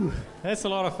That's a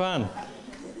lot of fun.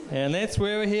 And that's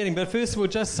where we're heading. But first of all,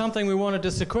 just something we wanted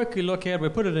just to quickly look at. We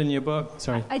put it in your book.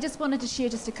 Sorry. I just wanted to share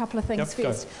just a couple of things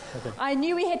first. Okay. I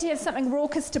knew we had to have something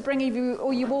raucous to bring you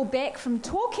all back from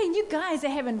talking. You guys are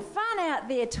having fun out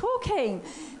there talking.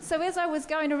 So as I was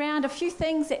going around, a few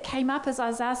things that came up as I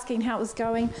was asking how it was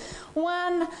going.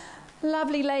 One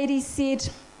lovely lady said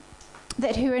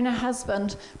that her and her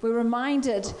husband were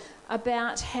reminded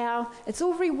about how it's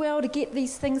all very well to get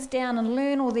these things down and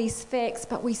learn all these facts,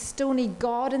 but we still need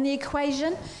God in the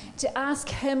equation to ask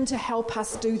Him to help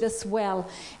us do this well.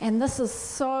 And this is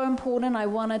so important. I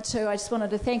just wanted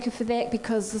to thank you for that,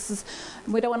 because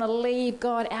we don't want to leave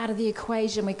God out of the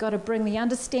equation. We've got to bring the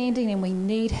understanding, and we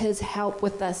need His help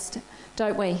with this,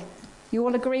 don't we? You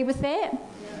all agree with that?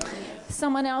 Yeah.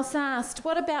 Someone else asked,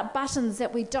 what about buttons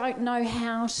that we don't know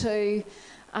how to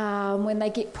when they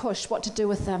get pushed, what to do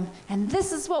with them? And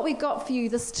this is what we got for you,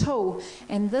 this tool,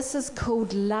 and this is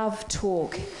called Love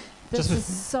Talk. This is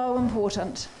so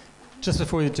important. Just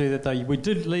before you do that, though, we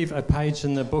did leave a page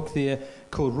in the book there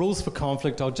called Rules for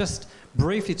Conflict. I'll just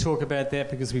briefly talk about that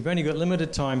because we've only got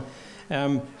limited time.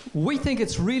 We think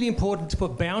it's really important to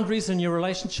put boundaries in your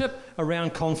relationship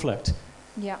around conflict.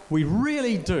 Yeah. We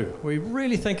really do. We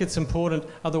really think it's important.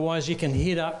 Otherwise, you can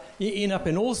end up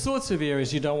in all sorts of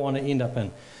areas you don't want to end up in.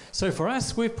 So for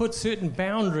us, we've put certain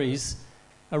boundaries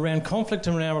around conflict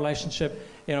in our relationship.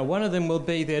 One of them will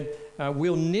be that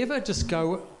we'll never just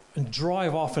go and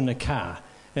drive off in a car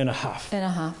in a huff.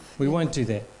 We won't do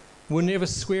that. We'll never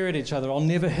swear at each other. I'll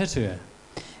never hit her.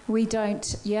 We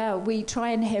don't, we try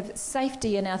and have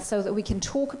safety in us so that we can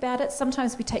talk about it.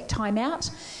 Sometimes we take time out.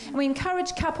 And we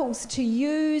encourage couples to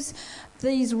use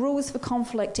these rules for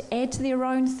conflict to add to their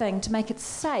own thing, to make it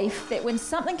safe, that when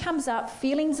something comes up,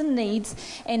 feelings and needs,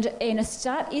 and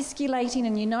start escalating,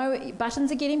 and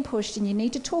buttons are getting pushed and you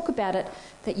need to talk about it,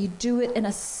 that you do it in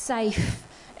a safe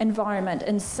environment,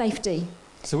 in safety.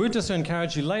 So we'll just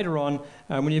encourage you later on,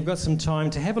 when you've got some time,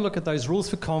 to have a look at those rules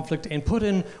for conflict and put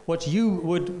in what you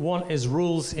would want as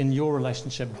rules in your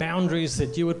relationship, boundaries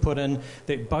that you would put in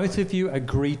that both of you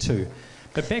agree to.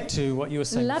 But back to what you were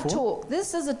saying before. Love Talk.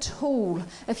 This is a tool.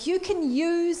 If you can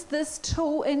use this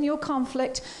tool in your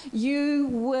conflict, you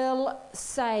will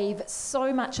save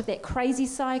so much of that crazy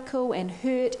cycle and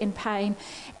hurt and pain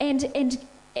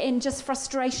and just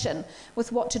frustration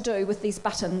with what to do with these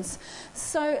buttons.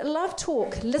 So Love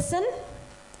Talk, listen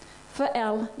for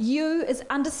L, U is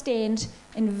understand,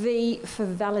 and V for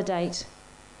validate.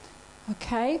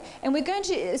 Okay, and we're going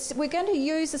to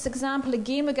use this example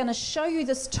again. We're going to show you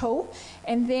this tool,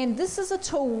 and then this is a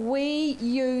tool we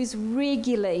use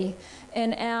regularly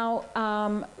in our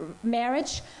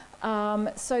marriage.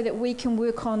 So that we can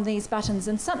work on these buttons.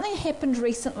 And something happened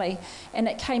recently, and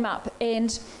it came up,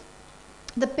 and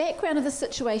the background of the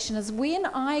situation is when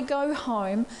I go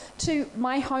home to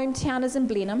my hometown is in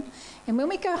Blenheim, and when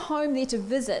we go home there to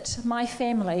visit my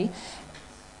family,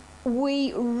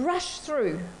 we rush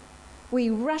through,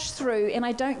 and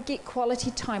I don't get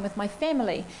quality time with my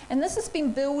family. And this has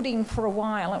been building for a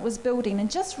while. It was building. And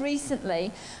just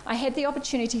recently, I had took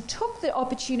the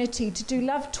opportunity to do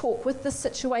Love Talk with this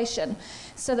situation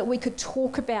so that we could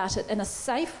talk about it in a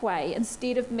safe way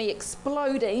instead of me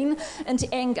exploding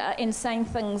into anger and saying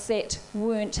things that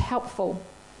weren't helpful.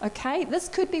 Okay? This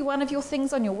could be one of your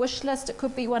things on your wish list. It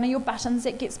could be one of your buttons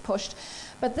that gets pushed.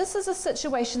 But this is a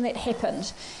situation that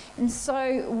happened. And so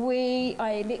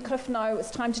I let Cliff know it's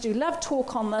time to do Love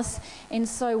Talk on this. And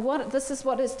so this is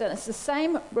what it's done. It's the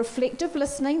same reflective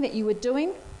listening that you were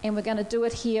doing, and we're going to do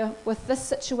it here with this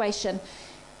situation.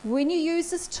 When you use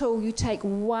this tool, you take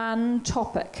one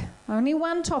topic, only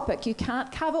one topic. You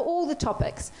can't cover all the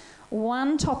topics.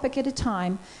 One topic at a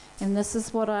time. And this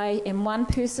is and one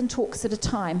person talks at a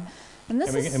time. And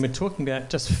we're talking about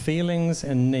just feelings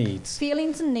and needs.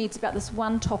 Feelings and needs about this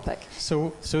one topic.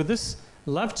 So this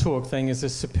Love Talk thing is a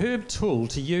superb tool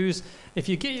to use if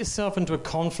you get yourself into a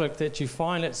conflict that you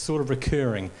find it's sort of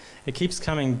recurring. It keeps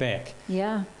coming back.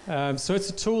 Yeah. So it's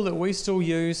a tool that we still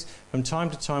use. From time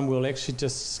to time, we'll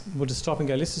just stop and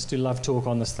go, let's just do Love Talk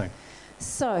on this thing.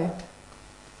 So,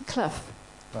 Cliff.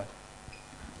 Right.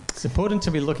 It's important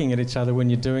to be looking at each other when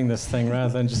you're doing this thing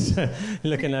rather than just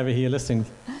looking over here listening.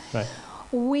 Right.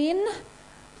 When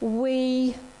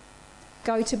we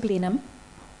go to Blenheim,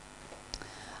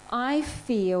 I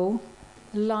feel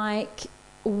like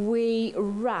we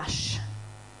rush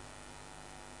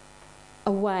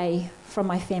away from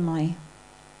my family.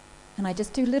 And I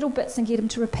just do little bits and get them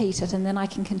to repeat it, and then I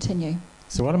can continue.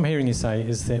 So what I'm hearing you say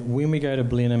is that when we go to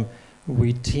Blenheim,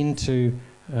 we tend to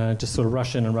just sort of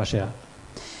rush in and rush out.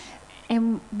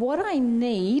 And what I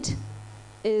need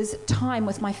is time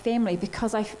with my family,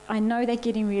 because I know they're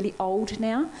getting really old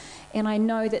now, and I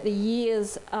know that the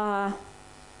years are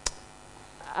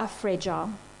fragile,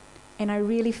 and I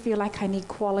really feel like I need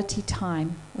quality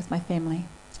time with my family.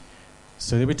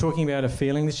 So we're talking about a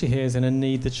feeling that she has and a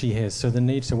need that she has. So the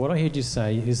need. So what I heard you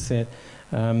say is that,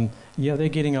 they're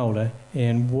getting older,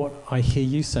 and what I hear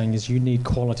you saying is you need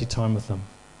quality time with them.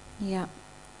 Yeah.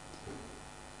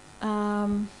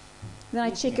 Then I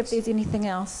check if there's anything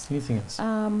else. Anything else?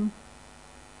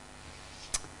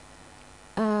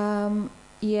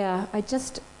 I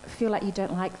just feel like you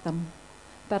don't like them.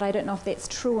 But I don't know if that's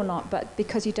true or not, but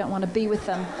because you don't want to be with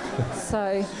them.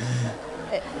 So,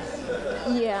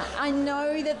 I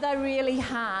know that they're really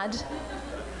hard,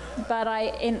 but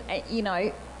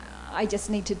I just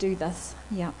need to do this.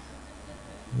 Yeah.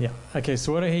 Yeah. Okay,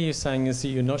 so what I hear you saying is that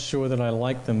you're not sure that I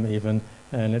like them even,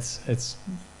 and it's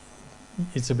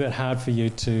a bit hard for you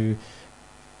to...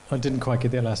 I didn't quite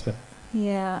get that last bit.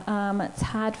 Yeah, it's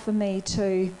hard for me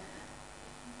to...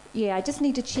 Yeah, I just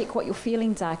need to check what your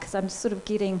feelings are, because I'm sort of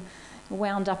getting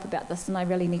wound up about this, and I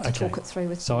really need to talk it through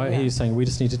with you. So I hear you saying you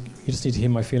just need to hear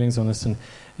my feelings on this and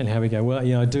how we go. Well,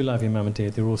 I do love your mum and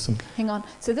dad. They're awesome. Hang on.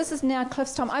 So this is now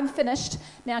Cliff's time. I'm finished.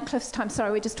 Now Cliff's time. Sorry,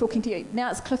 we're just talking to you.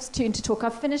 Now it's Cliff's turn to talk.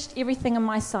 I've finished everything on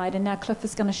my side, and now Cliff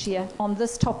is going to share on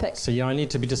this topic. So I need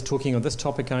to be just talking on this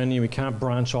topic only. We can't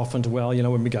branch off into,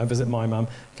 when we go visit my mum.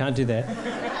 Can't do that.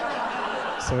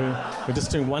 So we're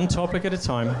just doing one topic at a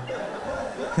time.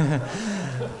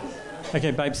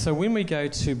 Okay, babe, so when we go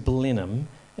to Blenheim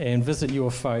and visit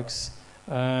your folks,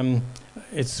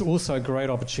 it's also a great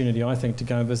opportunity, I think, to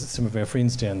go and visit some of our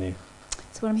friends down there.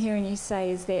 So what I'm hearing you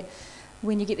say is that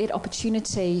when you get that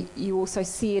opportunity, you also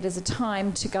see it as a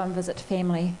time to go and visit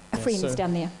friends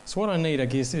down there. So what I need, I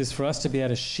guess, is for us to be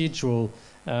able to schedule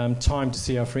time to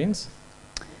see our friends.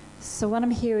 So what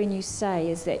I'm hearing you say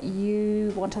is that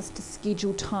you want us to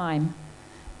schedule time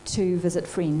to visit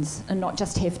friends and not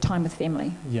just have time with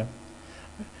family. Yeah.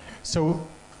 So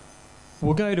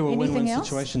we'll go to a win-win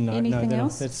situation.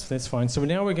 That's fine. So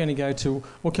now we're going to go to,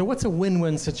 what's a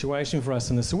win-win situation for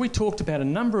us in this? So we talked about a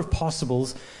number of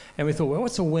possibles, and we thought,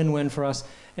 what's a win-win for us?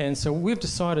 And so we've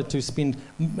decided to spend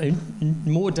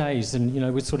more days,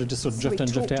 and we sort of drift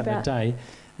out in a day,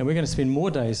 and we're going to spend more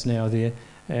days now there,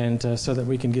 and so that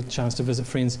we can get a chance to visit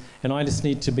friends. And I just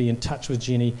need to be in touch with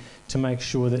Jenni to make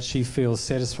sure that she feels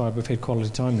satisfied we've had quality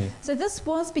time there. So this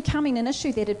was becoming an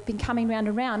issue that had been coming round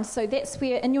and round. So that's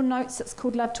where, in your notes, it's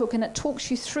called Love Talk, and it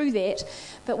talks you through that.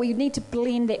 But we need to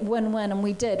blend that win-win, and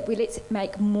we did. Let's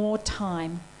make more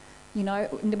time.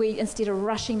 We, instead of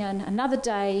rushing in another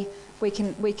day, we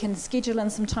can schedule in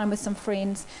some time with some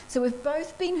friends. So we've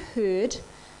both been heard.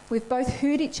 We've both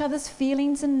heard each other's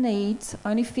feelings and needs,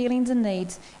 only feelings and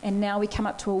needs, and now we come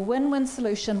up to a win-win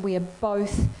solution we are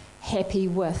both happy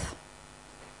with.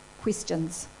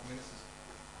 Questions? This is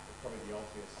probably the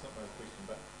obvious, not my question,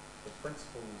 but the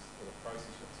principles or the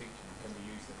process of teaching can be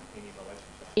used in any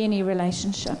relationship. Any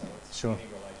relationship. Sure.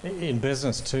 Any relationship. In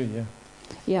business too, yeah.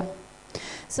 Yeah.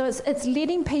 So it's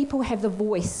letting people have the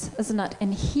voice, isn't it?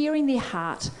 And hearing their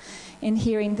heart. And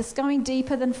hearing this, going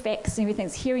deeper than facts and everything,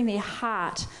 it's hearing their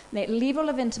heart, that level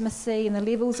of intimacy, and the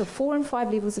levels of 4 and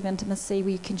 5 levels of intimacy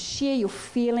where you can share your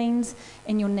feelings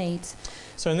and your needs.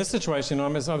 So in this situation, I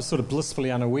was sort of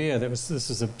blissfully unaware that this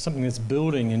is something that's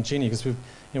building in Jenni, because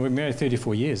we're married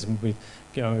 34 years, and we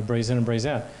breeze in and breeze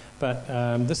out. But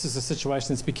this is a situation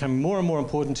that's become more and more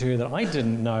important to her that I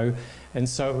didn't know, and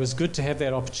so it was good to have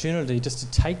that opportunity just to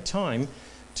take time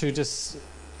to just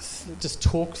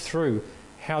talk through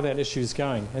how that issue is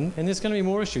going. And there's going to be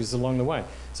more issues along the way.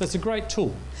 So it's a great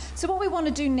tool. So what we want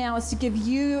to do now is to give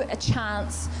you a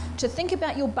chance to think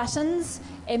about your buttons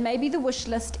and maybe the wish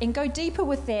list, and go deeper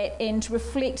with that and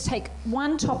reflect, take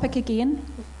one topic again.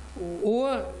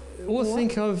 Or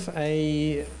think of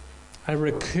a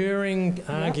recurring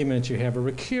argument you have, a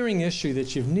recurring issue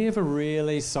that you've never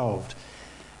really solved.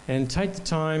 And take the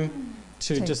time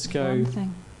to just go,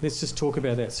 let's just talk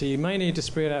about that. So you may need to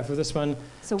spread out for this one.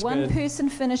 So one person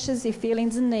finishes their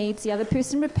feelings and needs, the other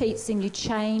person repeats, and you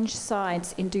change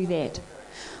sides and do that.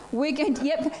 We're going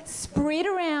to, spread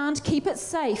around, keep it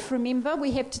safe. Remember,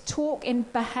 we have to talk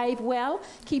and behave well.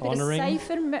 Keep Honouring. it a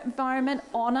safe environment,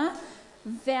 honour,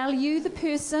 value the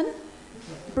person,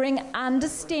 bring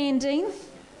understanding,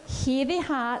 hear their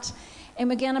heart, and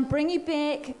we're going to bring you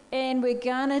back and we're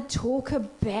going to talk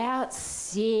about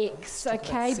sex,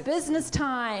 okay? Business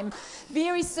time.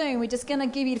 Very soon. We're just going to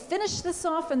give you to finish this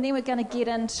off, and then we're going to get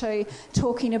into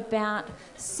talking about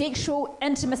sexual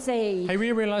intimacy. Hey,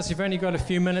 we realise you've only got a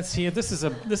few minutes here. This is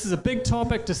a big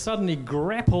topic to suddenly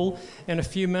grapple in a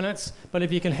few minutes, but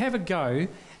if you can have a go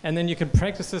and then you can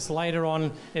practice this later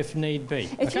on if need be.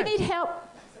 If you need help,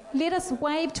 let us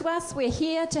wave to us. We're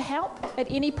here to help at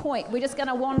any point. We're just going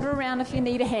to wander around if you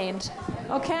need a hand.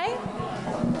 Okay?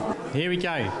 Here we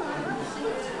go.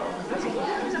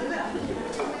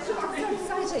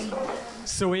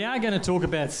 So we are going to talk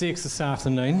about sex this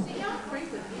afternoon.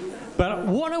 But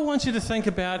what I want you to think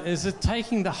about is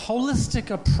taking the holistic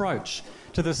approach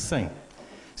to this thing.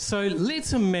 So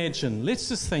let's imagine, let's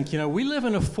just think, we live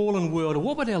in a fallen world.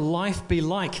 What would our life be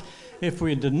like if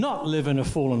we did not live in a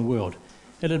fallen world?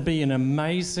 It'd be an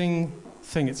amazing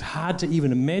thing. It's hard to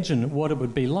even imagine what it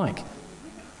would be like.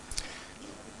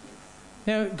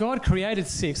 Now, God created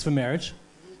sex for marriage.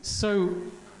 So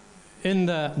in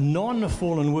the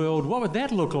non-fallen world, what would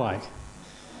that look like?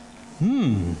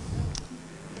 And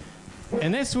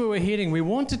that's where we're heading. We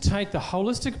want to take the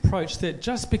holistic approach that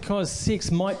just because sex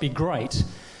might be great,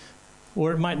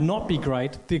 or it might not be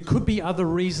great, there could be other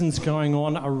reasons going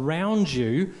on around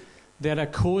you that are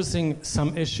causing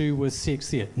some issue with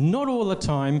sex there. Not all the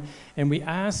time, and we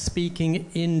are speaking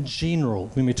in general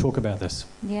when we talk about this.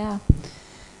 Yeah.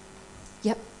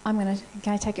 Yep, can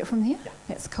I take it from here? Yeah.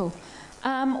 That's cool.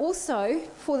 Also,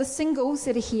 for the singles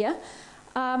that are here,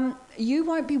 you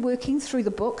won't be working through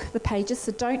the book, the pages,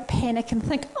 so don't panic and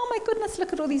think, oh my goodness,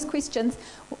 look at all these questions.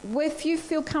 If you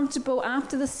feel comfortable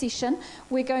after the session,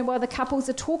 while the couples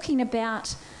are talking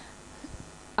about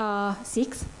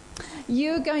sex,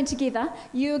 you're going together,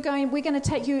 we're going to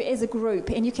take you as a group,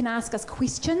 and you can ask us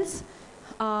questions.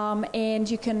 And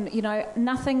you can,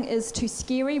 nothing is too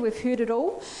scary. We've heard it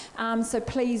all. So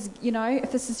please,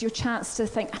 if this is your chance to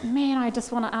think, man, I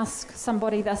just want to ask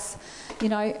somebody this,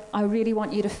 I really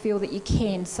want you to feel that you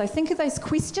can. So think of those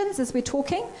questions as we're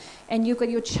talking, and you've got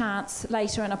your chance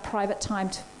later in a private time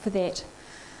for that.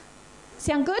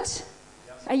 Sound good?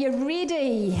 Are you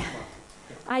ready?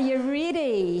 Are you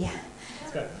ready?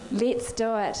 Let's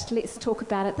do it. Let's talk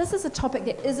about it. This is a topic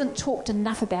that isn't talked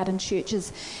enough about in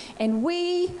churches, and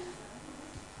we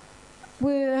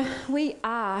were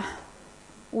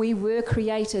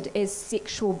created as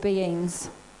sexual beings.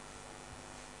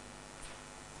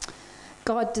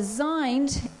 God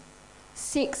designed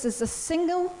sex as the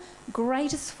single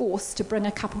greatest force to bring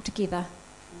a couple together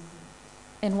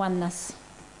in oneness.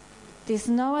 There's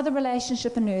no other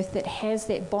relationship on earth that has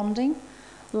that bonding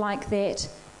like that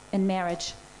in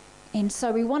marriage. And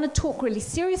so we want to talk really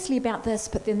seriously about this,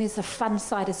 but then there's a fun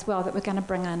side as well that we're going to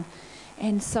bring in.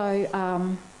 And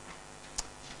so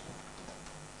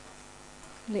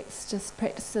let's just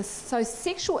practice this. So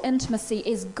sexual intimacy,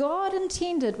 as God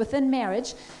intended within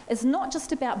marriage, is not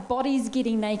just about bodies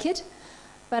getting naked,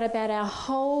 but about our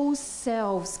whole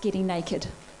selves getting naked.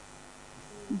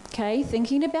 Okay,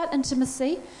 thinking about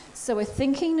intimacy. So we're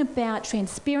thinking about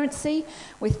transparency.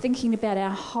 We're thinking about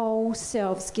our whole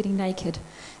selves getting naked.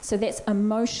 So that's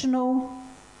emotional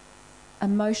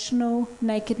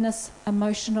nakedness,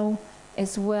 emotional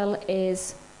as well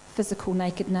as physical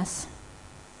nakedness.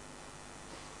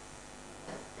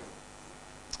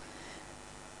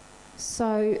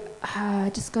 So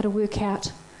I just got to work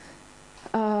out.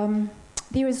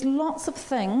 There is lots of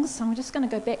things. I'm just going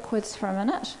to go backwards for a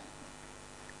minute.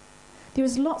 There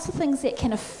is lots of things that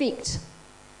can affect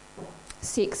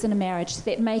sex in a marriage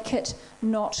that make it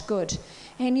not good.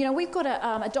 And, we've got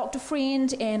a doctor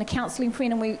friend and a counselling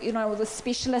friend, and we, we're the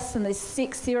specialists and there's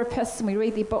sex therapists, and we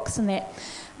read their books and that.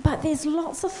 But there's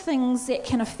lots of things that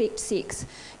can affect sex.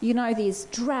 There's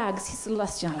drugs, here's the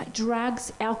list, like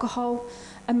drugs, alcohol,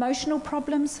 emotional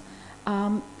problems,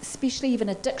 especially even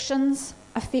addictions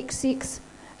affect sex.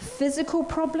 Physical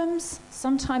problems,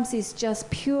 sometimes there's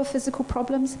just pure physical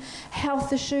problems,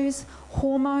 health issues,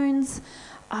 hormones,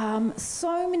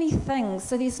 so many things.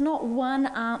 So there's not one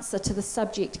answer to the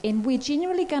subject, and we're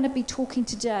generally going to be talking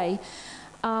today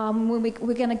when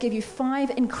we're going to give you 5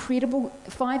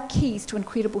 keys to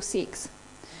incredible sex.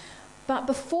 But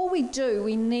before we do,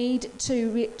 we need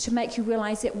to make you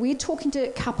realise that we're talking to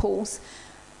couples.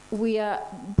 We are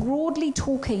broadly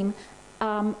talking,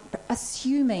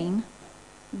 assuming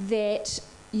that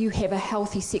you have a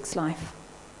healthy sex life.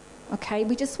 Okay,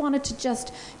 we just wanted to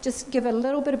just give a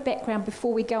little bit of background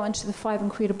before we go into the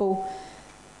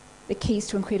keys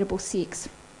to incredible sex.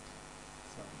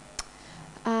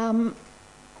 I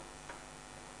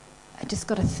just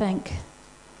got to think.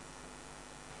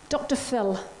 Dr.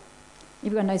 Phil,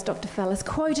 everyone knows Dr. Phil, is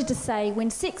quoted to say, when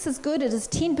sex is good, it is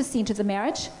 10% of the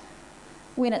marriage.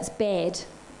 When it's bad,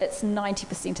 it's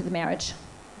 90% of the marriage.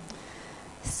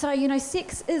 So,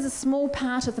 sex is a small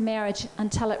part of the marriage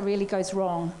until it really goes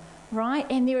wrong. right?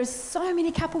 And there are so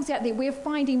many couples out there. We're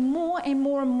finding more and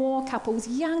more and more couples,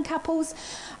 young couples,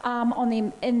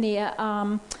 in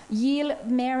their year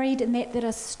married and that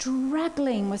are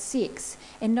struggling with sex,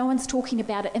 and no one's talking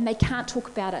about it, and they can't talk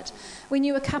about it. We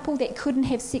knew a couple that couldn't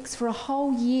have sex for a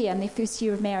whole year in their first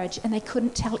year of marriage, and they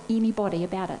couldn't tell anybody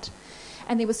about it.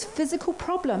 And there was physical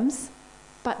problems,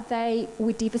 but they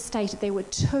were devastated. They were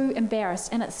too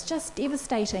embarrassed, and it's just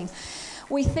devastating.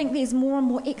 We think there's more and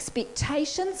more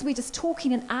expectations. We're just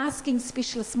talking and asking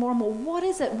specialists more and more, what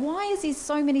is it? Why is there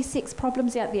so many sex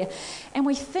problems out there? And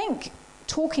we think,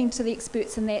 talking to the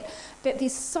experts in that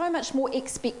there's so much more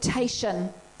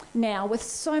expectation now, with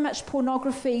so much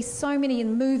pornography, so many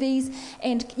in movies,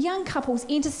 and young couples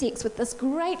enter sex with this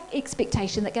great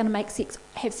expectation they're going to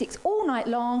have sex all night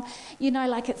long,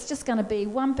 like it's just going to be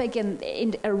one big and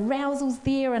arousal's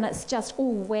there, and it's just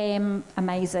all wham,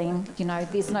 amazing,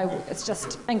 it's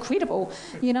just incredible,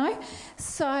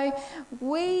 So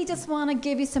we just want to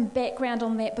give you some background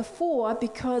on that before,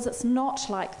 because it's not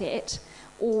like that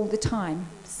all the time.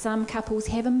 Some couples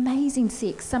have amazing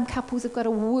sex. Some couples have got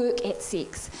to work at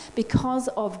sex because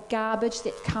of garbage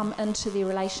that come into their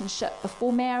relationship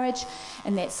before marriage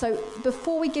and that. So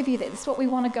before we give you that, that's what we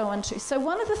want to go into. So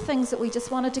one of the things that we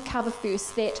just wanted to cover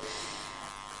first, that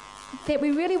we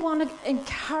really want to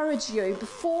encourage you,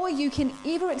 before you can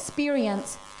ever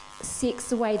experience sex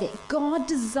the way that God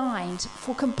designed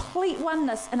for complete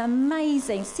oneness and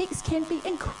amazing. Sex can be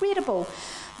incredible,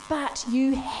 but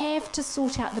you have to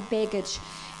sort out the baggage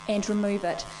and remove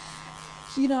it.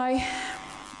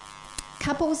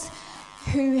 Couples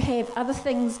who have other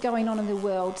things going on in the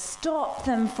world stop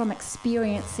them from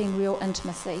experiencing real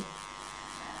intimacy.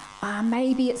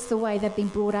 Maybe it's the way they've been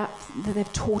brought up,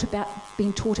 that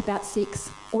been taught about sex,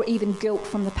 or even guilt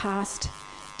from the past.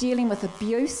 Dealing with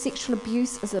abuse, sexual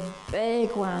abuse is a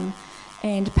big one,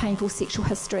 and painful sexual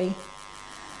history.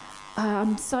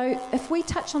 So if we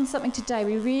touch on something today,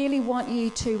 we really want you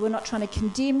to, we're not trying to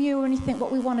condemn you or anything.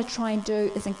 What we want to try and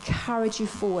do is encourage you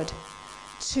forward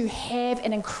to have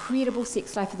an incredible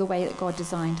sex life the way that God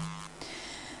designed.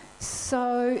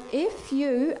 So if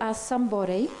you are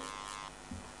somebody,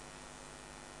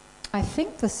 I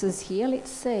think this is here, let's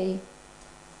see.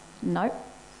 No,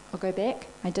 I'll go back.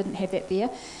 I didn't have that there.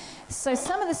 So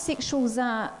some of the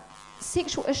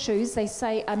sexual issues, they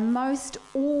say, are most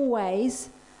always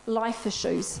life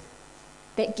issues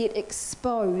that get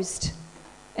exposed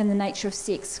in the nature of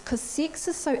sex, because sex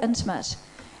is so intimate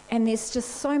and there's just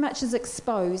so much is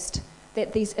exposed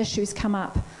that these issues come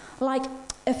up. Like,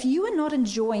 if you are not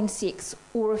enjoying sex,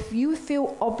 or if you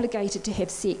feel obligated to have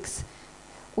sex,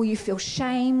 or you feel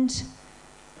shamed,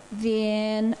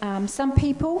 then some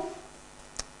people,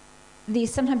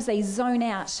 sometimes they zone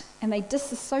out and they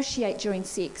disassociate during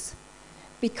sex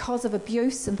because of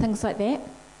abuse and things like that.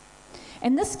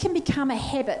 And this can become a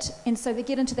habit, and so they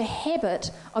get into the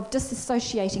habit of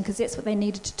disassociating because that's what they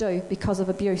needed to do because of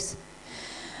abuse.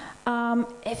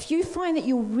 If you find that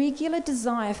your regular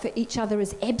desire for each other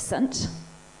is absent,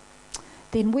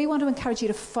 then we want to encourage you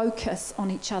to focus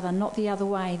on each other, not the other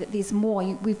way, that there's more.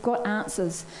 We've got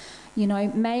answers.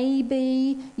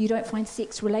 Maybe you don't find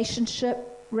sex relational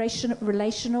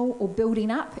or building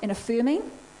up and affirming.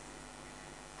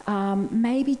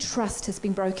 Maybe trust has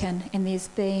been broken and there's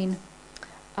been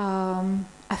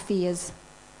affairs.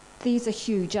 These are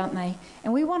huge, aren't they?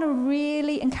 And we want to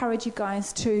really encourage you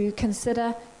guys to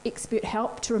consider expert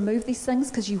help to remove these things,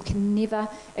 because you can never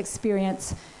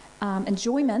experience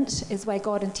enjoyment as way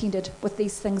God intended with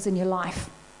these things in your life.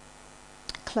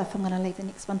 Cliff, I'm going to leave the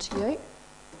next one to you.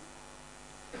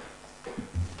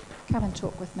 Come and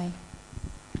talk with me.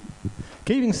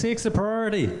 Keeping sex a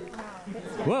priority.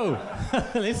 Whoa,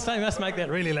 let's make that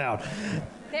really loud.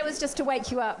 That was just to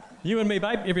wake you up. You and me,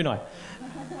 babe, every night.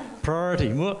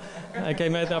 Priority. Well, okay,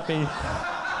 may that be...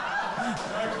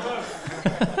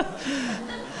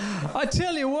 I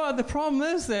tell you what, the problem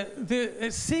is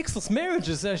that sexless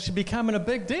marriages are actually becoming a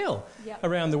big deal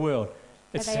around the world.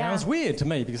 It sounds weird to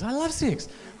me because I love sex,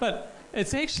 but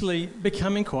it's actually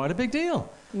becoming quite a big deal.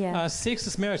 Yeah.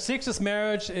 Sexless marriage. Sexless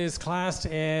marriage is classed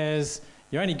as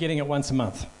you're only getting it once a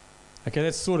month. Okay,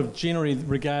 that's sort of generally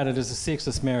regarded as a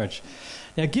sexless marriage.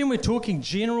 Now, again, we're talking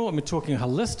general and we're talking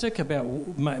holistic about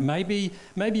maybe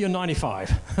you're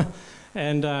 95,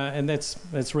 and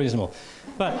that's reasonable.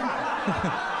 But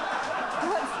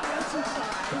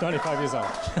 95 years old.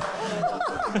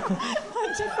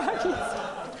 95 years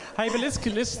old. Hey, but let's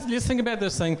think about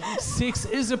this thing. Sex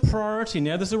is a priority.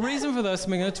 Now, there's a reason for this,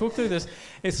 and we're going to talk through this.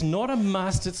 It's not a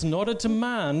must, it's not a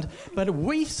demand, but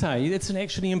we say it's an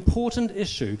actually important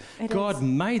issue. God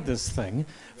made this thing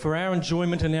for our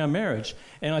enjoyment in our marriage.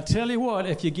 And I tell you what,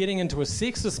 if you're getting into a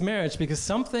sexless marriage because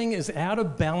something is out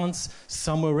of balance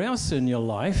somewhere else in your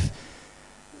life,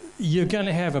 you're going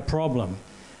to have a problem.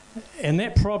 And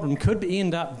that problem could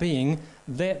end up being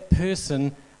that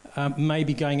person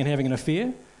maybe going and having an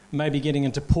affair, maybe getting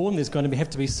into porn. There's going to have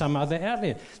to be some other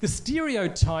outlet. The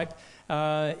stereotype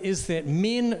is that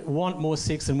men want more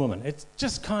sex than women. It's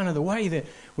just kind of the way that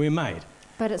we're made.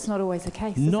 But it's not always the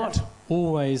case, Not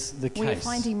always the case. We're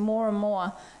finding more and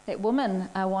more that women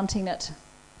are wanting it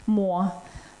more.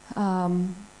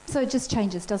 So it just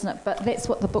changes, doesn't it? But that's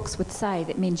what the books would say,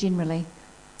 that men generally.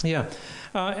 Yeah.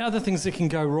 Other things that can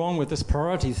go wrong with this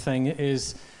priority thing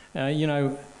is,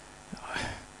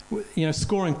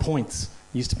 scoring points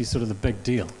used to be sort of the big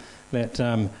deal. That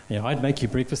I'd make you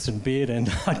breakfast in bed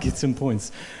and I'd get some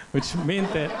points, which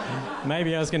meant that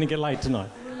maybe I was going to get late tonight.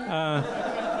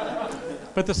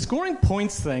 But the scoring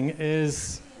points thing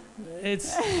it's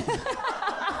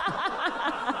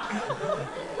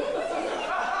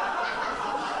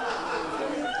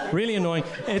really annoying.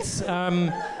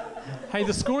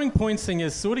 The scoring points thing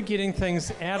is sort of getting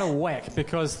things out of whack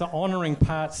because the honouring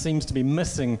part seems to be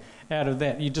missing out of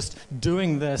that. You're just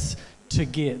doing this to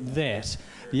get that.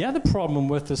 The other problem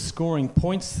with the scoring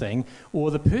points thing, or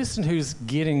the person who's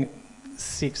getting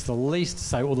sex the least,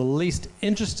 say, or the least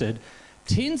interested,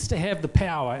 tends to have the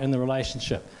power in the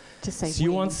relationship. To say, so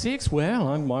you want sex? Well,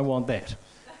 I want that.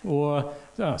 Or,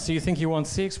 so you think you want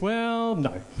sex? Well,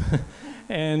 no.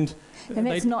 And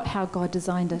that's not how God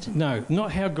designed it. No,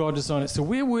 not how God designed it. So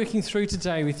we're working through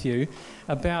today with you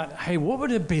about, hey, what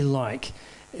would it be like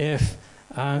if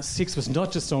sex was not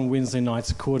just on Wednesday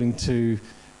nights according to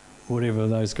whatever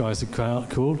those guys are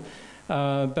called,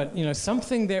 but,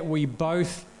 something that we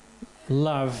both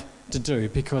love to do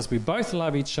because we both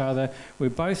love each other. We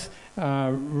both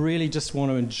really just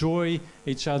want to enjoy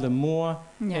each other more,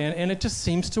 and it just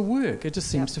seems to work. It just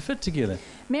seems to fit together.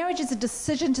 Marriage is a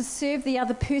decision to serve the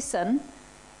other person,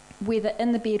 whether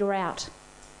in the bed or out.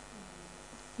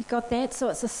 You got that? So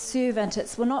it's a servant.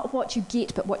 It's not what you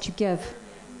get, but what you give.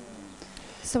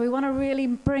 So we want to really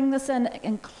bring this in,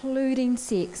 including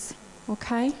sex.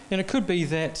 Okay? And it could be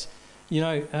that,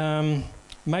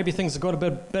 maybe things have got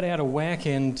a bit out of whack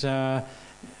and,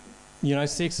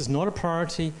 sex is not a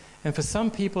priority. And for some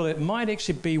people, it might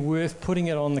actually be worth putting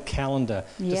it on the calendar.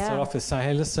 Just start off and say,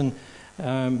 hey, listen,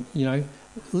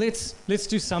 let's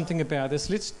do something about this.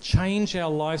 Let's change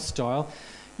our lifestyle.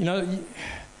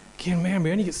 Again, man,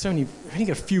 we only get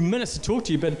a few minutes to talk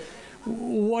to you, but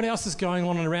what else is going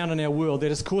on around in our world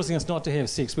that is causing us not to have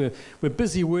sex? We're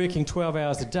busy working 12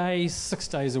 hours a day, 6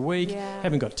 days a week,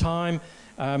 haven't got time.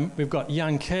 We've got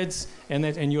young kids,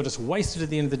 and you're just wasted at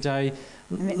the end of the day.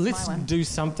 Let's do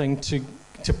something to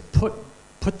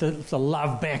put the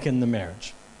love back in the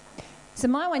marriage. So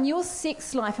my one, your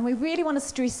sex life, and we really want to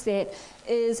stress that,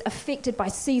 is affected by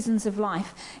seasons of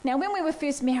life. Now, when we were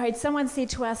first married, someone said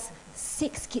to us,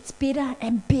 sex gets better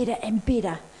and better and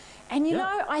better. And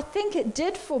I think it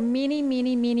did for many,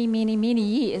 many, many, many, many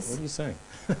years. What are you saying?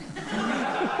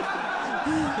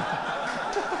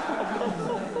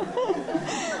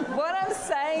 What I'm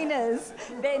saying is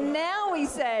that now we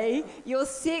say your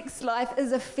sex life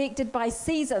is affected by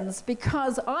seasons,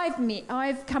 because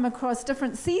I've come across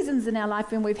different seasons in our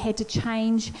life when we've had to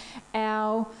change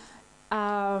our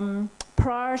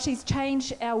priorities,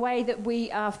 change our way that we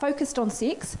are focused on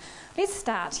sex. Let's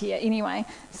start here anyway.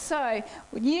 So,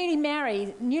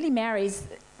 newlyweds,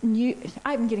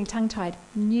 I'm getting tongue-tied.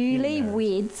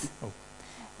 Newlyweds,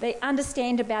 they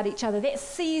understand about each other. That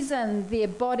season, their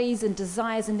bodies and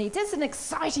desires and needs. It's an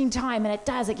exciting time, and it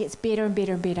gets better and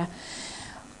better and better.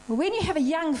 When you have a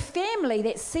young family,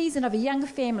 that season of a young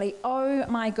family, oh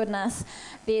my goodness,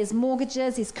 there's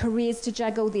mortgages, there's careers to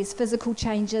juggle, there's physical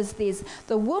changes, there's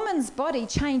the woman's body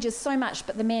changes so much,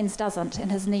 but the man's doesn't,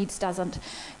 and his needs doesn't.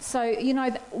 So,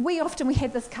 we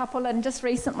had this couple and just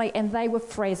recently, and they were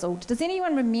frazzled. Does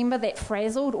anyone remember that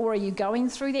frazzled, or are you going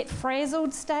through that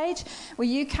frazzled stage where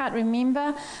you can't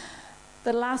remember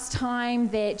the last time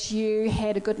that you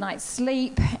had a good night's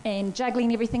sleep and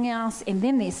juggling everything else, and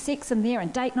then there's sex in there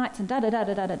and date nights and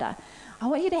da-da-da-da-da-da-da. I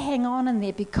want you to hang on in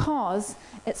there because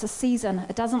it's a season.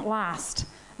 It doesn't last,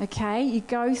 okay? You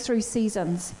go through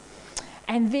seasons.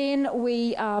 And then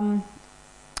we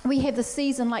have the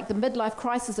season like the midlife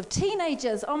crisis of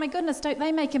teenagers. Oh my goodness, don't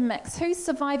they make a mix? Who's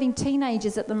surviving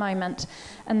teenagers at the moment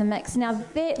in the mix? Now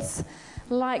that's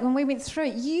like when we went through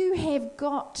it, you have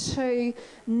got to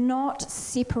not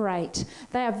separate.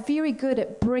 They are very good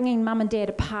at bringing mum and dad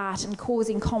apart and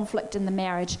causing conflict in the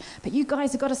marriage. But you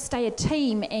guys have got to stay a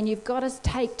team, and you've got to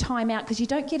take time out because you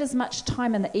don't get as much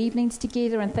time in the evenings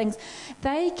together and things.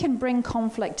 They can bring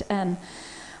conflict in.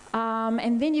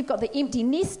 And then you've got the empty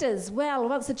nesters. Well,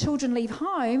 once the children leave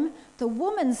home, the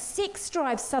woman's sex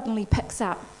drive suddenly picks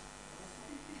up.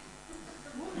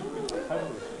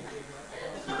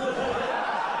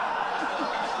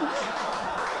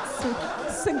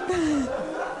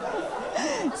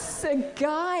 So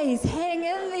guys, hang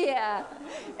in there.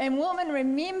 And woman,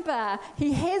 remember,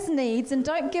 he has needs, and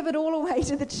don't give it all away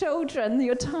to the children,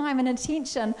 your time and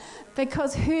attention,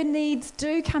 because her needs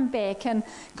do come back. And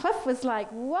Cliff was like,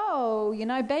 whoa,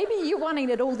 baby, you're wanting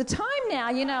it all the time now,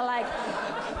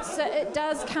 so it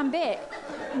does come back.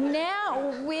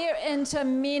 Now we're into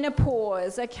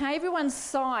menopause, okay? Everyone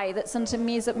sigh that's into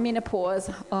menopause.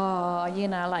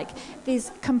 Oh,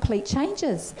 there's complete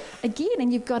changes. Again,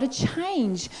 and you've got to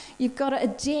change. You've got to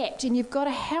adapt, and you've got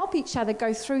to help each other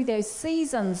go through those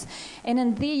seasons. And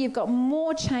in there, you've got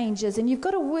more changes, and you've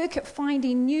got to work at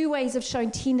finding new ways of showing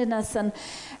tenderness and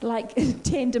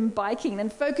tandem biking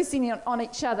and focusing on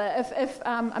each other.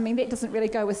 That doesn't really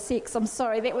go with sex. I'm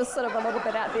sorry, that was sort of a little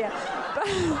bit out there.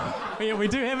 But yeah, we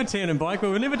do have a tandem bike,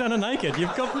 but we've never done it naked.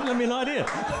 You've got an idea.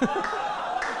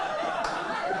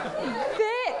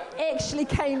 That actually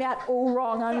came out all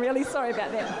wrong. I'm really sorry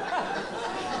about that.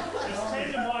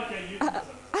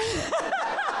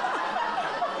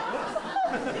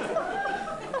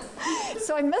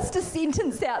 So I missed a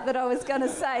sentence out that I was going to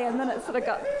say, and then it sort of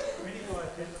got...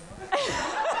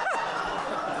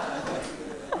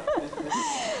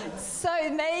 So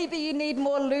maybe you need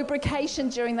more lubrication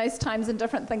during those times and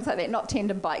different things like that, not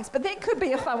tandem bikes. But that could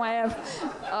be a fun way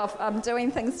of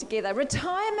doing things together.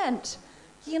 Retirement.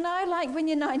 When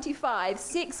you're 95,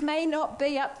 sex may not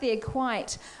be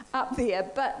quite up there,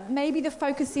 but maybe the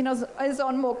focusing is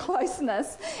on more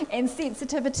closeness and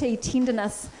sensitivity,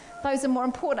 tenderness. Those are more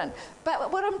important.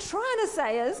 But what I'm trying to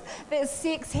say is that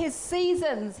sex has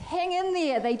seasons. Hang in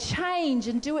there. They change,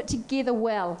 and do it together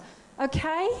well.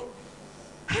 Okay?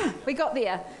 We got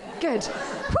there. Good.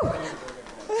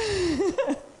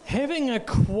 Having a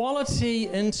quality,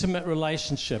 intimate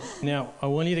relationship. Now, I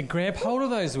want you to grab hold of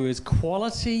those words.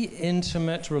 Quality,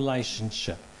 intimate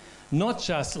relationship. Not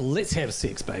just, let's have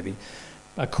sex, baby.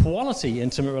 A quality,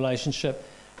 intimate relationship.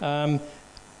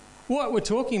 What we're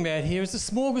talking about here is a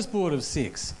smorgasbord of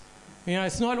sex.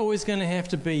 It's not always going to have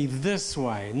to be this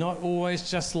way, not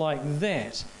always just like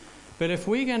that. But if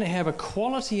we're going to have a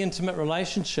quality, intimate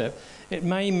relationship, it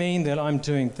may mean that I'm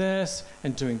doing this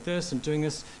and doing this and doing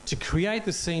this to create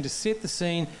the scene, to set the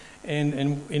scene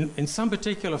in some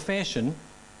particular fashion,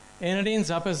 and it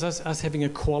ends up as us having a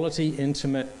quality,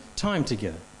 intimate time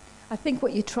together. I think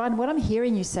what I'm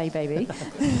hearing you say, baby,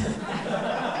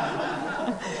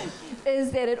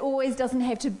 is that it always doesn't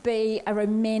have to be a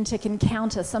romantic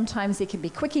encounter. Sometimes there can be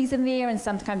quickies in there, and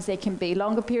sometimes there can be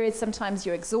longer periods. Sometimes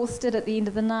you're exhausted at the end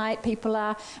of the night, people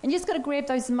are, and you just got to grab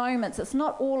those moments. It's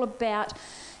not all about,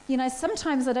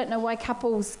 sometimes I don't know why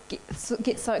couples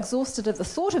get so exhausted at the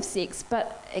thought of sex,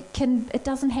 but it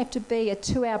doesn't have to be a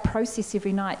 2-hour process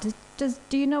every night.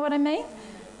 Do you know what I mean?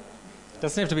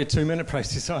 Doesn't have to be a 2-minute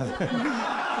process either.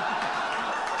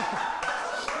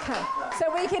 Okay. So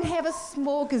we can have a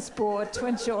smorgasbord to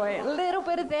enjoy. A little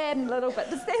bit of that and a little bit.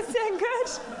 Does that sound good?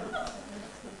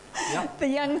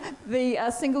 Yep.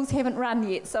 The singles haven't run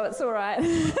yet, so it's all right.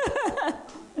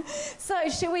 So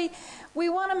shall we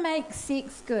want to make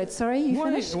sex good. Sorry, you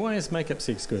finished? Why is make-up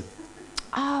sex good?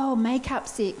 Oh, make-up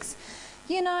sex.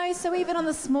 So even on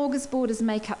the smorgasbord is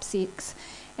make-up sex.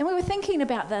 And we were thinking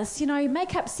about this,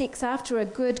 make-up sex after a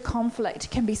good conflict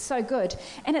can be so good.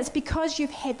 And it's because you've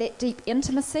had that deep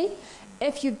intimacy.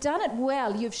 If you've done it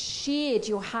well, you've shared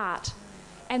your heart.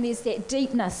 And there's that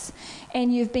deepness.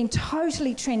 And you've been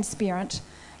totally transparent.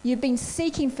 You've been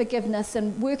seeking forgiveness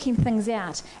and working things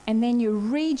out. And then you're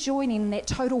rejoining that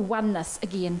total oneness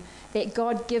again that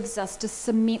God gives us to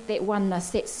cement that oneness,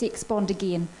 that sex bond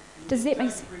again. Does that make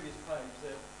sense?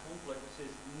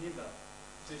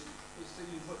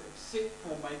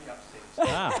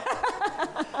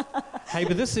 Hey,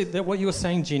 but what you're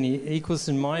saying, Jenny, equals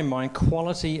in my mind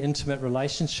quality, intimate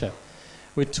relationship.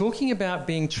 We're talking about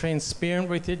being transparent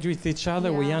with each other.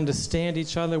 Yeah. We understand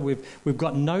each other. We've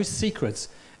got no secrets.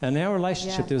 In our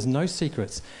relationship, there's no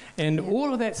secrets. And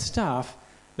all of that stuff,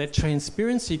 that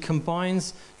transparency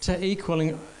combines to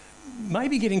equaling,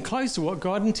 maybe getting close to what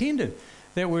God intended.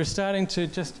 That we're starting to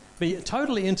just be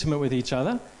totally intimate with each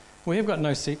other. We have got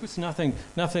no secrets, nothing.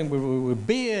 We're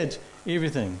bared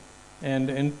everything.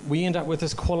 And we end up with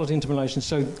this quality intimate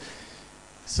relationship.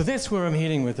 So that's where I'm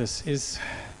heading with this is,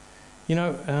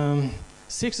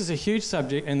 sex is a huge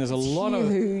subject, and there's a lot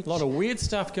of weird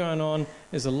stuff going on.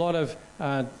 There's a lot of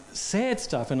sad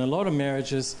stuff in a lot of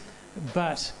marriages.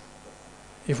 But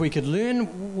if we could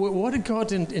learn, what did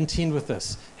God intend with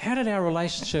this? How did our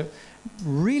relationship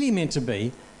really meant to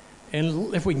be?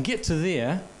 And if we can get to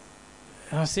there,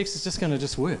 our sex is just going to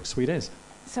just work, sweet as.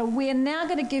 So we're now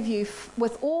going to give you,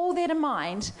 with all that in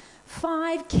mind,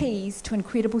 5 keys to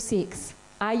incredible sex.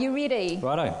 Are you ready?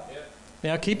 Righto. Yep.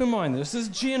 Now keep in mind, this is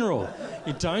general.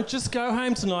 You don't just go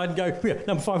home tonight and go, yeah,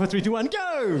 number 5, 4, 3, 2, 1,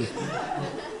 go!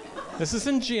 This is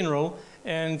in general,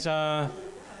 and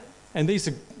these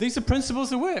are principles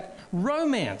that work.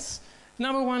 Romance.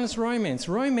 Number 1 is romance.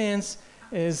 Romance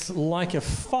is like a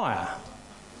fire.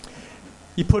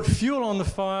 You put fuel on the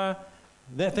fire,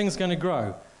 that thing's going to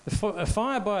grow. A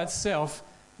fire by itself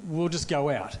will just go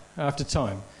out after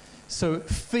time. So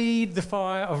feed the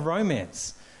fire of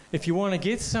romance. If you want to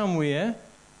get somewhere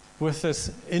with this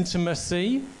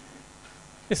intimacy,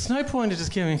 it's no point in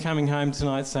just coming home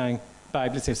tonight saying,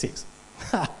 babe, let's have sex.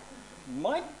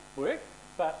 Might work,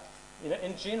 but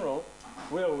in general,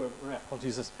 I'll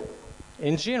use this.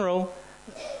 In general,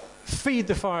 feed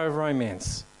the fire of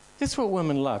romance. That's what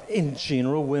women love. In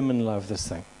general, women love this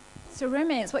thing. So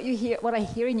romance, what I'm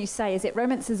hearing you say is that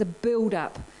romance is a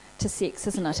build-up to sex,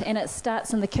 isn't it? And it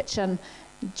starts in the kitchen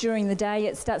during the day.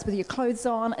 It starts with your clothes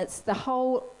on. It's the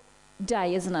whole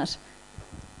day, isn't it?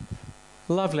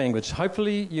 Love language.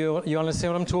 Hopefully you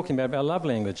understand what I'm talking about love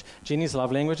language. Jenni's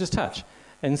love language is touch.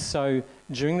 And so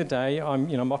during the day,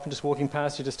 I'm often just walking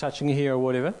past you, just touching your hair or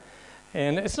whatever.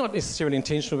 And it's not necessarily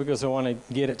intentional because I want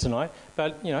to get it tonight,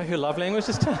 but, her love language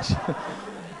is touch.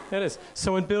 That is.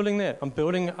 So in building that, I'm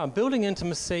building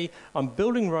intimacy, I'm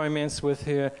building romance with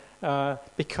her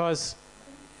because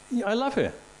I love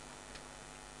her.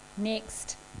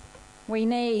 Next, we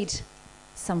need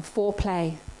some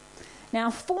foreplay. Now,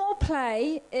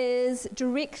 foreplay is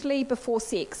directly before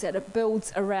sex, and it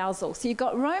builds arousal. So you've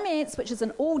got romance, which is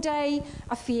an all-day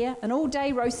affair, an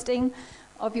all-day roasting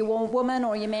of your woman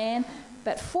or your man,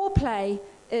 but foreplay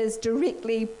is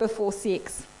directly before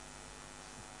sex.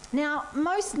 Now,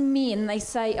 most men, they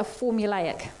say, are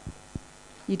formulaic.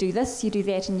 You do this, you do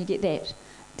that, and you get that.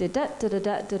 Da-da,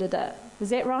 da-da-da, da-da-da. Is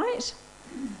that right?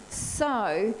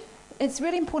 So, it's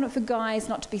really important for guys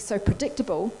not to be so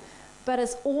predictable, but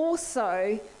it's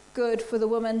also good for the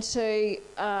woman to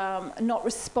not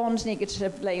respond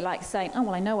negatively, like saying, oh,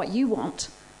 well, I know what you want.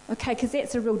 Okay, because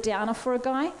that's a real downer for a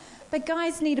guy. But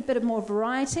guys need a bit of more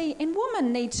variety, and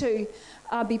women need to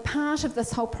be part of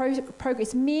this whole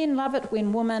progress. Men love it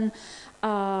when women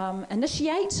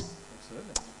initiate.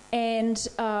 Absolutely. And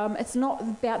it's not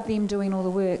about them doing all the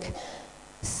work.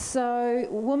 So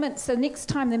next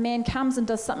time the man comes and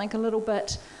does something a little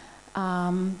bit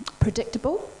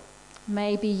predictable,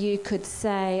 maybe you could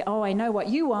say, oh, I know what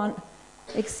you want,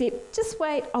 except just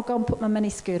wait, I'll go and put my mini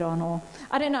skirt on, or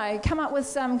I don't know, come up with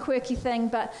some quirky thing,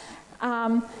 but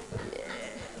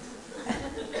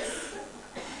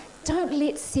don't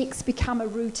let sex become a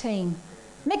routine.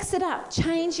 Mix it up.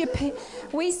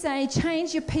 We say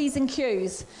change your P's and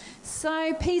Q's.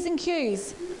 So P's and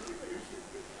Q's.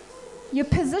 Your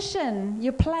position,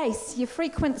 your place, your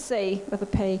frequency with a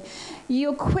P,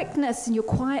 your quickness and your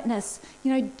quietness.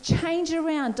 Change it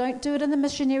around. Don't do it in the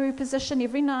missionary position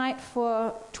every night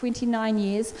for 29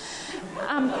 years.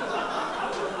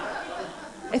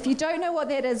 If you don't know what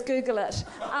that is, Google it.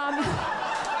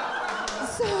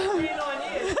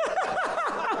 29 years.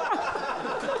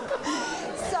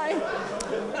 So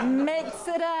mix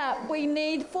it up.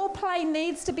 Foreplay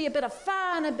needs to be a bit of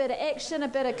fun, a bit of action, a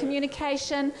bit of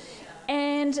communication,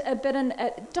 and a bit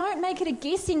don't make it a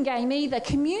guessing game either.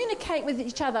 Communicate with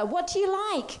each other. What do you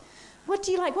like? What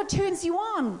do you like? What turns you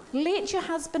on? Let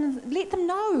them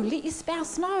know. Let your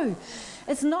spouse know.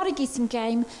 It's not a guessing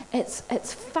game.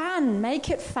 It's fun. Make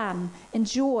it fun.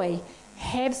 Enjoy.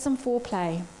 Have some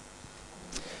foreplay.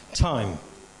 Time.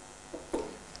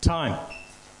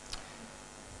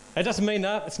 It doesn't mean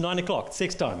that. It's 9 o'clock. It's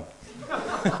sex time.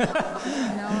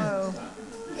 No.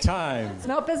 Time. It's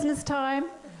not business time.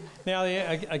 Now,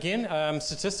 again,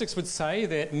 statistics would say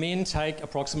that men take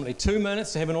approximately 2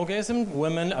 minutes to have an orgasm,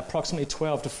 women approximately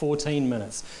 12 to 14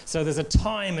 minutes. So there's a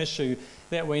time issue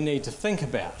that we need to think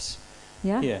about.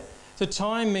 Yeah. So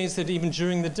time means that even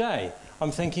during the day,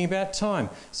 I'm thinking about time.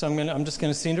 So I'm just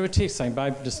going to send her a text saying,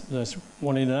 babe, just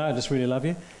wanting to know, I just really love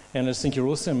you, and I just think you're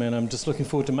awesome, and I'm just looking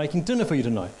forward to making dinner for you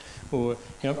tonight. Or,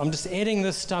 I'm just adding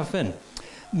this stuff in.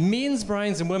 men's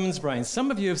brains and women's brains.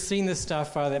 Some of you have seen this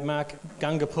stuff that Mark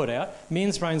Gunga put out,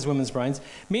 men's brains, women's brains.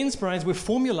 Men's brains, we're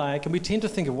formulaic and we tend to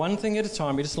think of one thing at a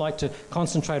time. We just like to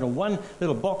concentrate on one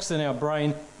little box in our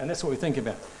brain, and that's what we think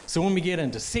about. So when we get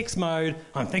into sex mode,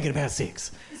 I'm thinking about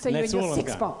sex. So you're in your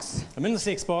sex box. I'm in the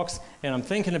sex box and I'm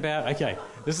thinking about, okay,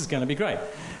 this is going to be great.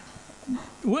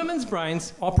 Women's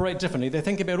brains operate differently. They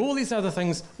think about all these other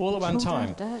things all at one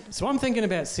time. So I'm thinking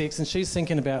about sex and she's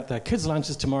thinking about the kids'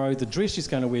 lunches tomorrow, the dress she's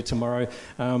going to wear tomorrow,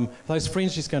 those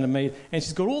friends she's going to meet, and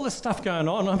she's got all this stuff going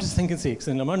on. I'm just thinking sex,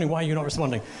 and I'm wondering why you're not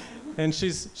responding. And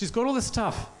she's got all this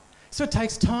stuff. So it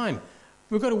takes time.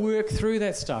 We've got to work through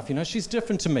that stuff. You know, she's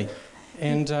different to me.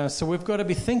 And so we've got to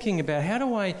be thinking about how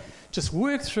do I just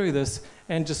work through this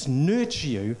and just nurture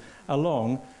you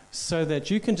along so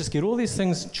that you can just get all these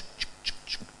things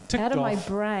out of my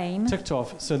brain, ticked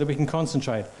off, so that we can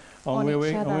concentrate on where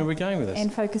we're going with this.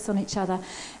 And focus on each other.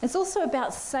 It's also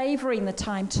about savouring the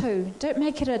time too. Don't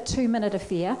make it a 2-minute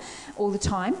affair all the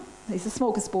time. It's a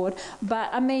smorgasbord. But,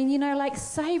 I mean, you know, like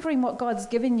savouring what God's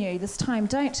given you this time.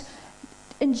 Don't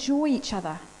enjoy each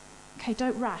other. Okay,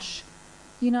 don't rush.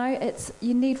 You know,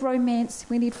 you need romance,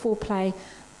 we need foreplay,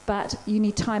 but you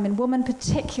need time. And women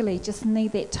particularly just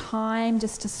need that time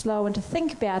just to slow and to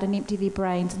think about and empty their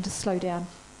brains and to slow down.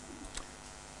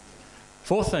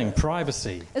 Fourth thing,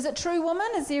 privacy. Is it true, woman?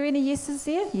 Is there any yeses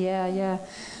there? Yeah.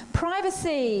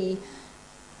 Privacy.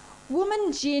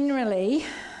 Women generally,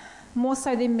 more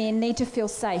so than men, need to feel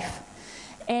safe.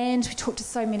 And we talk to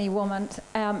so many women,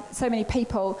 so many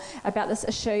people about this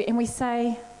issue, and we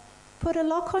say, put a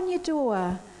lock on your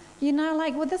door. You know,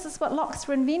 like, well, this is what locks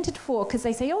were invented for, because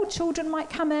they say, oh, children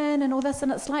might come in and all this,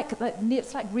 and it's like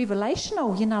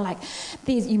revelational, you know, like,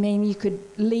 you mean you could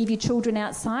leave your children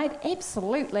outside?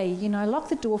 Absolutely, you know, lock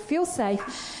the door, feel safe.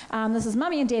 This is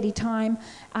mummy and daddy time,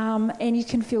 and you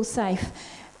can feel safe.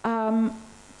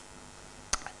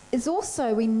 It's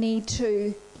also, we need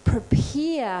to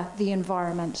prepare the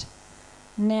environment.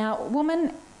 Now,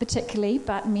 women particularly,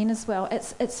 but men as well,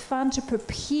 it's fun to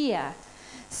prepare.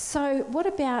 So what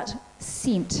about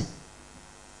scent?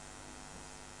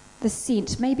 The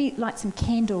scent, maybe light some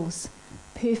candles,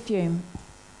 perfume,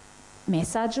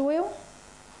 massage oil,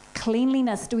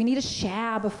 cleanliness. Do we need a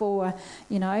shower before,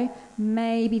 you know,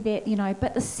 maybe that, you know,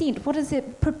 but the scent, what is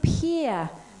it? Prepare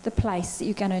the place that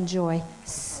you're going to enjoy.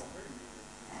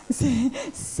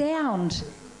 Sound,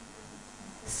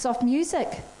 soft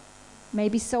music,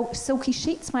 maybe silky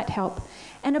sheets might help.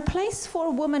 And a place for a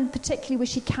woman, particularly where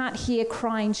she can't hear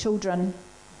crying children.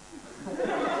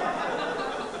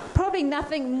 Probably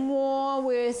nothing more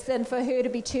worse than for her to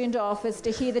be turned off is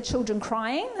to hear the children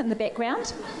crying in the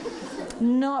background.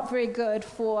 Not very good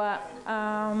for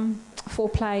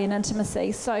play and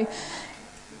intimacy. So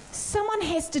someone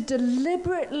has to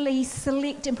deliberately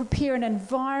select and prepare an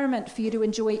environment for you to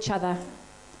enjoy each other.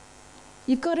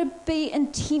 You've got to be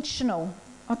intentional.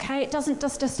 Okay, it doesn't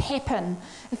just happen.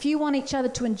 If you want each other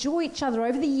to enjoy each other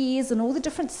over the years and all the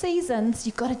different seasons,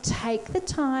 you've got to take the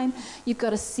time, you've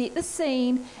got to set the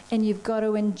scene, and you've got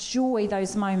to enjoy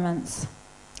those moments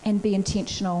and be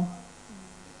intentional.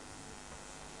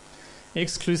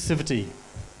 Exclusivity.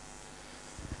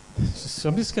 So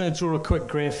I'm just going to draw a quick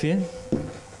graph here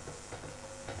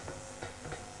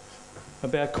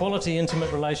about quality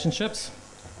intimate relationships.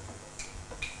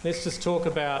 Let's just talk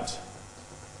about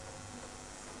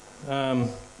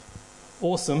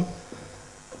awesomeness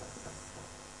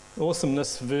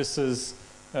versus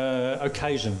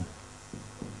occasion.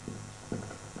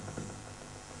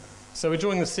 So we're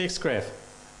drawing the sex graph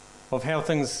of how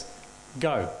things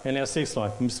go in our sex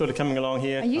life. I'm sort of coming along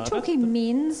here. Are you talking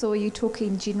men's or are you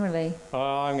talking generally?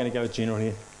 Oh, I'm going to go general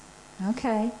here.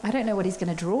 Okay. I don't know what he's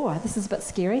going to draw. This is a bit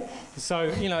scary.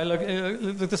 So, you know, look,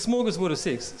 the smorgasbord of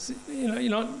sex. You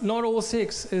know, not all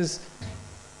sex is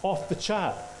off the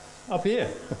chart. Up here.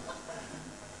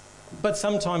 But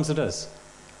sometimes it is.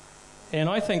 And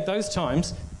I think those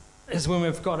times is when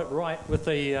we've got it right with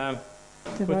the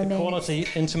quality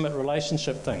intimate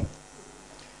relationship thing.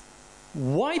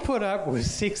 Why put up with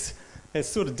sex that's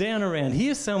sort of down around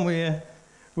here somewhere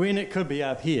when it could be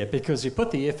up here? Because you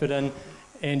put the effort in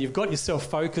and you've got yourself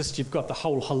focused, you've got the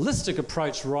whole holistic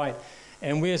approach right,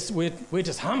 and we're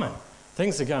just humming.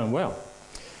 Things are going well.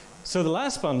 So the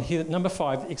last one here, number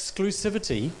 5,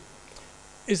 exclusivity,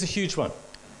 is a huge one.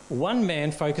 One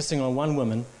man focusing on one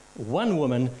woman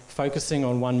focusing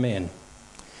on one man.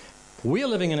 We're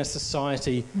living in a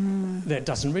society that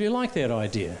doesn't really like that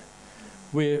idea.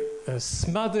 We're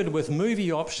smothered with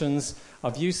movie options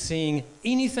of you seeing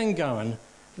anything going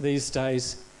these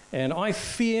days, and I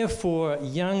fear for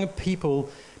young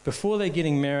people before they're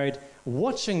getting married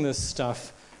watching this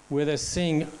stuff where they're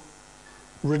seeing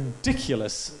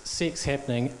ridiculous sex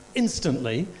happening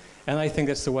instantly, and they think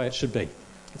that's the way it should be.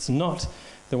 It's not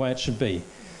the way it should be.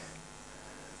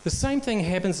 The same thing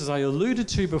happens, as I alluded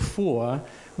to before,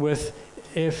 with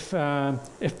if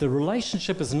the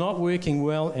relationship is not working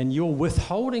well and you're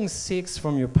withholding sex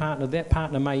from your partner, that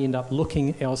partner may end up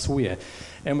looking elsewhere.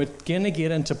 And we're going to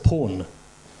get into porn.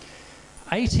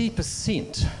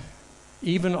 80%,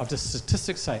 even of the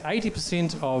statistics say,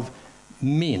 80% of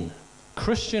men,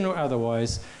 Christian or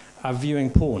otherwise, are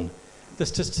viewing porn. The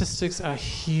statistics are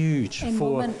huge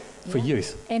for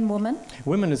youth. And women.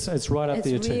 Women, it's right up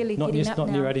there too. Really Not near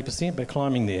 80%, but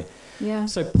climbing there. Yeah.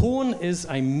 So porn is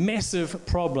a massive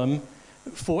problem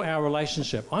for our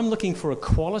relationship. I'm looking for a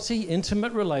quality,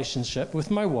 intimate relationship with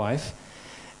my wife,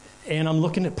 and I'm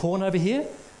looking at porn over here.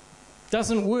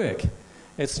 Doesn't work.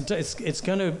 It's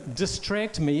going to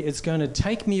distract me. It's going to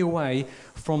take me away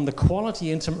from the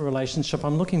quality, intimate relationship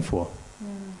I'm looking for.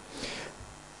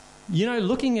 You know,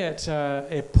 looking at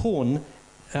porn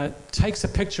takes a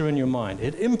picture in your mind.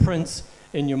 It imprints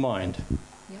in your mind.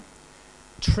 Yep.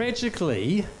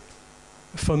 Tragically,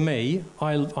 for me,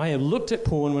 I have looked at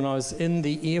porn when I was in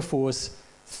the Air Force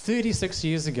 36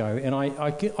 years ago, and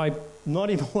I'm not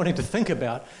even wanting to think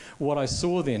about what I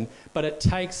saw then, but it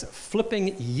takes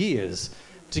flipping years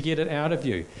to get it out of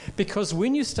you. Because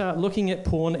when you start looking at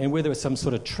porn, and whether it's some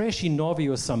sort of trashy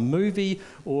novel or some movie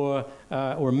or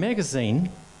a magazine,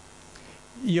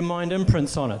 your mind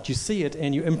imprints on it. You see it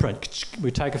and you imprint. We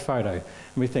take a photo and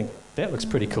we think, that looks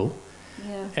pretty cool.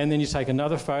 Yeah. And then you take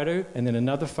another photo and then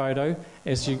another photo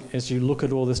as you look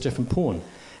at all this different porn.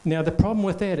 Now, the problem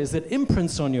with that is it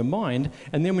imprints on your mind,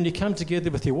 and then when you come together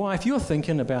with your wife, you're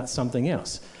thinking about something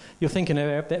else. You're thinking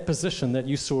about that position that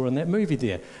you saw in that movie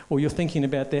there, or you're thinking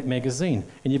about that magazine,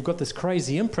 and you've got this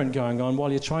crazy imprint going on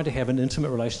while you're trying to have an intimate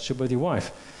relationship with your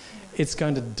wife. It's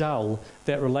going to dull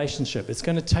that relationship. It's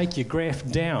going to take your graph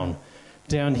down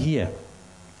here,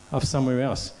 of somewhere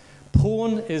else.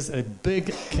 Porn is a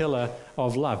big killer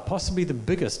of love, possibly the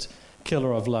biggest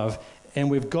killer of love, and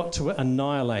we've got to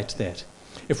annihilate that.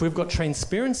 If we've got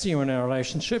transparency in our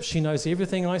relationship, she knows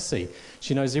everything I see.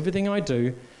 She knows everything I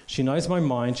do. She knows my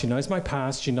mind. She knows my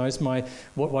past. She knows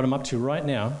what I'm up to right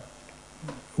now.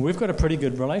 We've got a pretty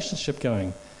good relationship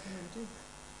going.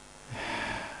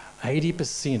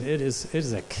 80%, it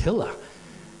is a killer.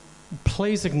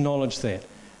 Please acknowledge that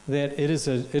it is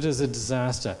a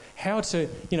disaster. How to,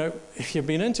 if you've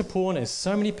been into porn, as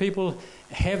so many people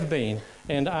have been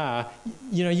and are,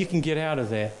 you can get out of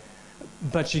that.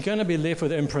 But you're going to be left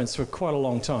with imprints for quite a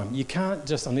long time. You can't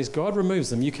just, unless God removes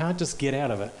them, you can't just get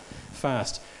out of it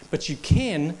fast. But you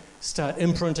can start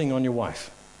imprinting on your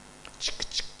wife.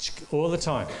 All the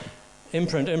time.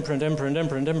 Imprint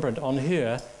on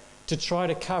her, to try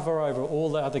to cover over all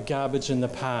the other garbage in the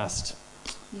past.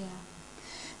 Yeah.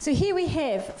 So here we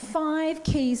have 5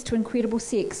 keys to incredible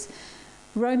sex: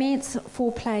 romance,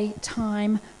 foreplay,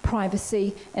 time,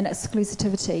 privacy, and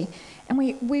exclusivity. And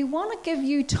we want to give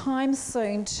you time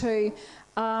soon to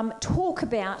talk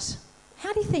about,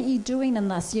 how do you think you're doing in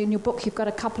this? In your book, you've got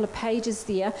a couple of pages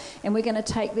there, and we're going to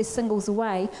take these singles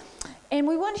away. And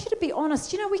we want you to be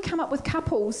honest. We come up with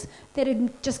couples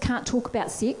that just can't talk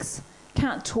about sex,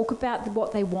 can't talk about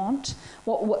what they want,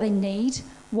 what they need,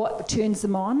 what turns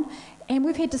them on. And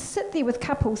we've had to sit there with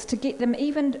couples to get them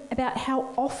even about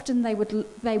how often they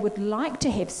would like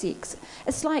to have sex.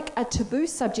 It's like a taboo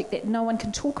subject that no one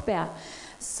can talk about.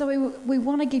 So we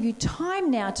want to give you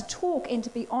time now to talk and to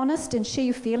be honest and share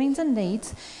your feelings and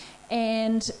needs.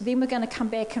 And then we're going to come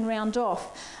back and round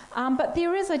off. But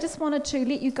I just wanted to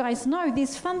let you guys know,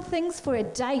 there's fun things for our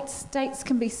dates. Dates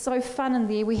can be so fun in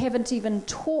there. We haven't even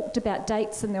talked about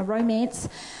dates and their romance.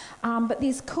 But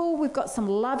we've got some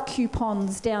love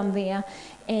coupons down there,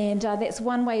 and that's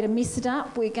one way to mess it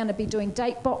up. We're going to be doing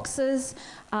date boxes,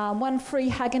 one free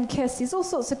hug and kiss. There's all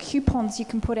sorts of coupons you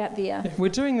can put out there. We're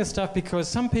doing this stuff because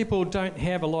some people don't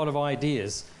have a lot of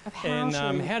ideas of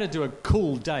how to do a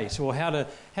cool date, or how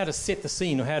to set the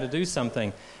scene, or how to do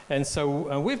something. And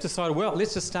so we've decided, well,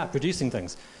 let's just start producing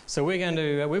things. So we've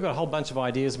got a whole bunch of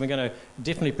ideas. We're going to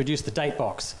definitely produce the date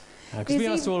box. Because we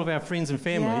asked all of our friends and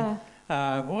family,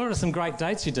 what are some great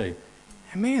dates you do?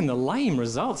 And man, the lame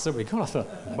results that we got, I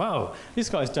thought, wow, these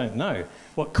guys don't know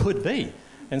what could be.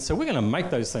 And so we're going to make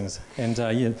those things,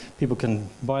 and people can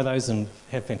buy those and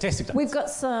have fantastic dates. We've got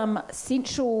some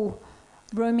sensual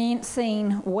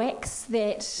romancing wax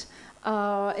that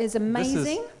is amazing.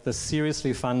 This is the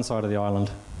seriously fun side of the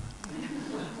island.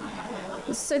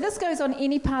 So this goes on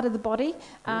any part of the body.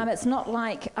 It's not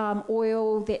like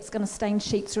oil that's going to stain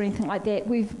sheets or anything like that.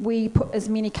 We put as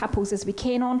many couples as we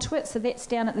can onto it. So that's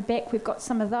down at the back. We've got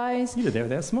some of those. You did that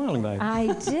without smiling, babe.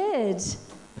 I did.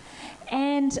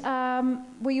 And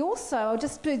we also, I'll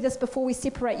just do this before we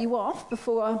separate you off,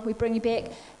 before we bring you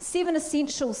back, 7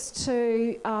 essentials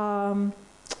to a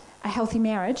healthy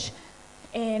marriage.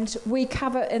 And we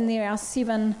cover in there our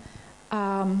 7...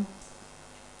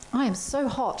 I am so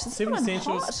hot. 7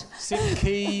 essentials, hot. 7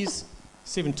 keys,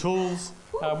 7 tools.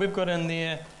 We've got in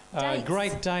there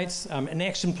great dates, an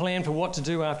action plan for what to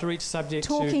do after each subject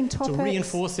to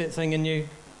reinforce that thing in you.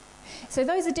 So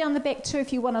those are down the back too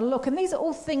if you want to look. And these are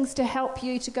all things to help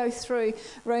you to go through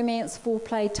romance,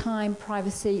 foreplay, time,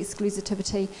 privacy,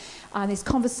 exclusivity. There's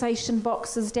conversation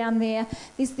boxes down there.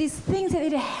 There's things that are there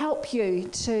to help you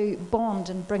to bond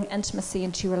and bring intimacy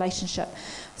into your relationship.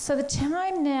 So the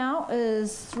time now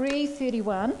is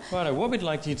 3:31. Righto, what we'd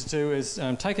like you to do is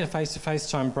take a face-to-face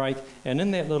time break, and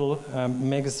in that little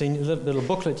magazine, little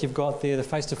booklet you've got there, the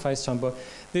face-to-face time book,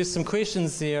 there's some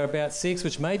questions there about sex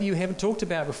which maybe you haven't talked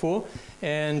about before.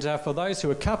 And for those who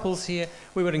are couples here,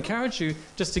 we would encourage you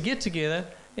just to get together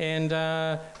and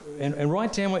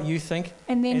write down what you think.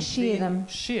 And then share them.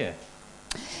 Share.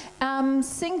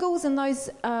 Singles and those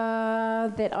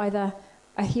that either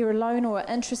are here alone or are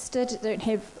interested, don't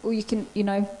have, or you can,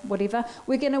 whatever.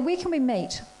 Where can we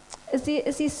meet? Is there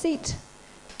a seat?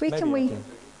 Where maybe can we?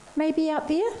 Maybe out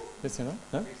there? Let's see,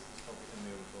 no?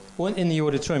 Well, in the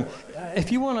auditorium. If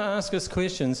you want to ask us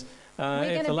questions,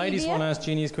 if the ladies want to ask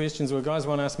Jenni's questions or guys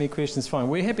want to ask me questions, fine.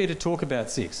 We're happy to talk about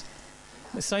sex.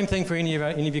 The same thing for any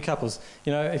of your couples.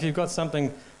 If you've got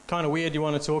something kind of weird you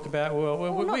want to talk about,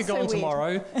 we're going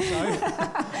tomorrow.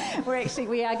 So.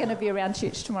 we are going to be around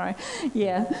church tomorrow.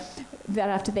 Yeah, but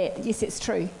after that, yes, it's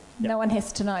true. Yep. No one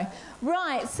has to know.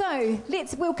 Right, so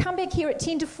we'll come back here at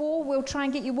 10 to 4. We'll try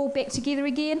and get you all back together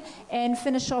again and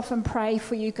finish off and pray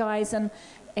for you guys and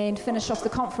finish off the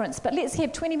conference. But let's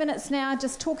have 20 minutes now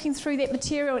just talking through that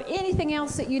material and anything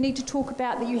else that you need to talk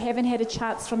about that you haven't had a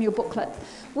chance from your booklet.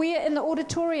 We're in the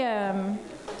auditorium.